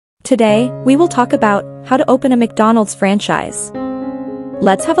Today, we will talk about how to open a McDonald's franchise.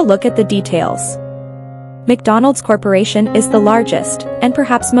 Let's have a look at the details. McDonald's Corporation is the largest, and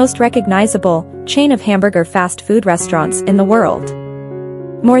perhaps most recognizable, chain of hamburger fast food restaurants in the world.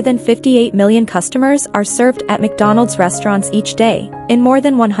 More than 58 million customers are served at McDonald's restaurants each day, in more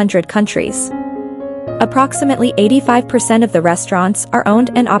than 100 countries. Approximately 85% of the restaurants are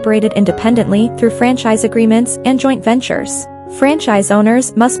owned and operated independently through franchise agreements and joint ventures. Franchise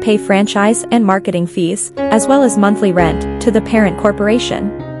owners must pay franchise and marketing fees, as well as monthly rent, to the parent corporation.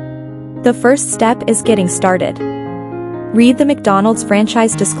 The first step is getting started. Read the McDonald's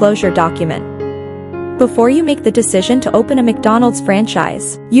franchise disclosure document. Before you make the decision to open a McDonald's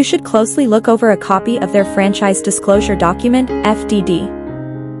franchise, you should closely look over a copy of their franchise disclosure document,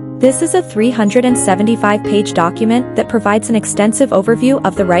 FDD. This is a 375-page document that provides an extensive overview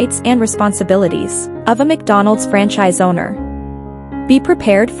of the rights and responsibilities of a McDonald's franchise owner. Be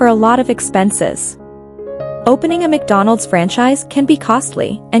prepared for a lot of expenses. Opening a McDonald's franchise can be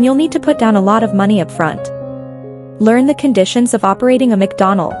costly, and you'll need to put down a lot of money up front. Learn the conditions of operating a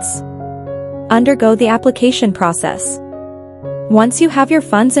McDonald's. Undergo the application process. Once you have your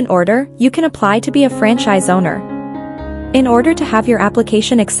funds in order, you can apply to be a franchise owner. In order to have your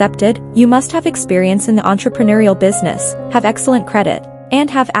application accepted, you must have experience in the entrepreneurial business, have excellent credit, and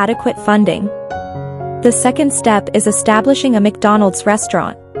have adequate funding. The second step is establishing a McDonald's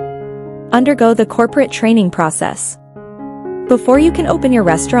restaurant. Undergo the corporate training process. Before you can open your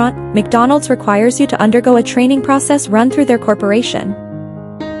restaurant, McDonald's requires you to undergo a training process run through their corporation.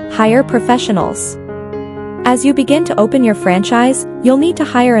 Hire professionals. As you begin to open your franchise, you'll need to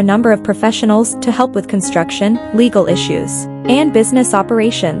hire a number of professionals to help with construction, legal issues, and business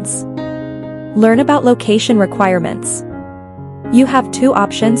operations. Learn about location requirements. You have two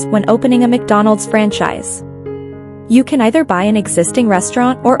options when opening a McDonald's franchise. You can either buy an existing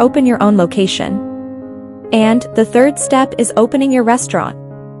restaurant or open your own location. And the third step is opening your restaurant.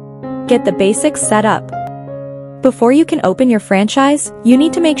 Get the basics set up. Before you can open your franchise, you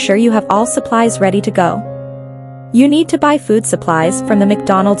need to make sure you have all supplies ready to go. You need to buy food supplies from the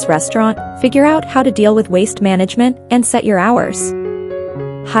McDonald's restaurant, figure out how to deal with waste management, and set your hours.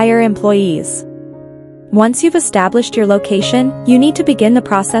 Hire employees. Once you've established your location, you need to begin the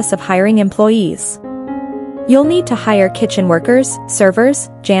process of hiring employees. You'll need to hire kitchen workers, servers,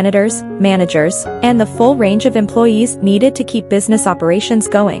 janitors, managers, and the full range of employees needed to keep business operations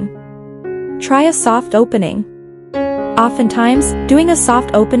going. Try a soft opening. Oftentimes, doing a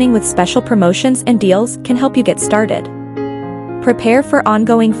soft opening with special promotions and deals can help you get started. Prepare for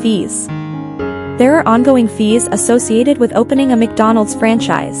ongoing fees. There are ongoing fees associated with opening a McDonald's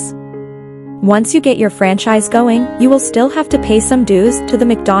franchise. Once you get your franchise going, you will still have to pay some dues to the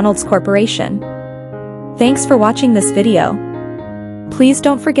McDonald's Corporation. Thanks for watching this video. Please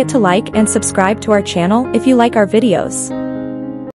don't forget to like and subscribe to our channel if you like our videos.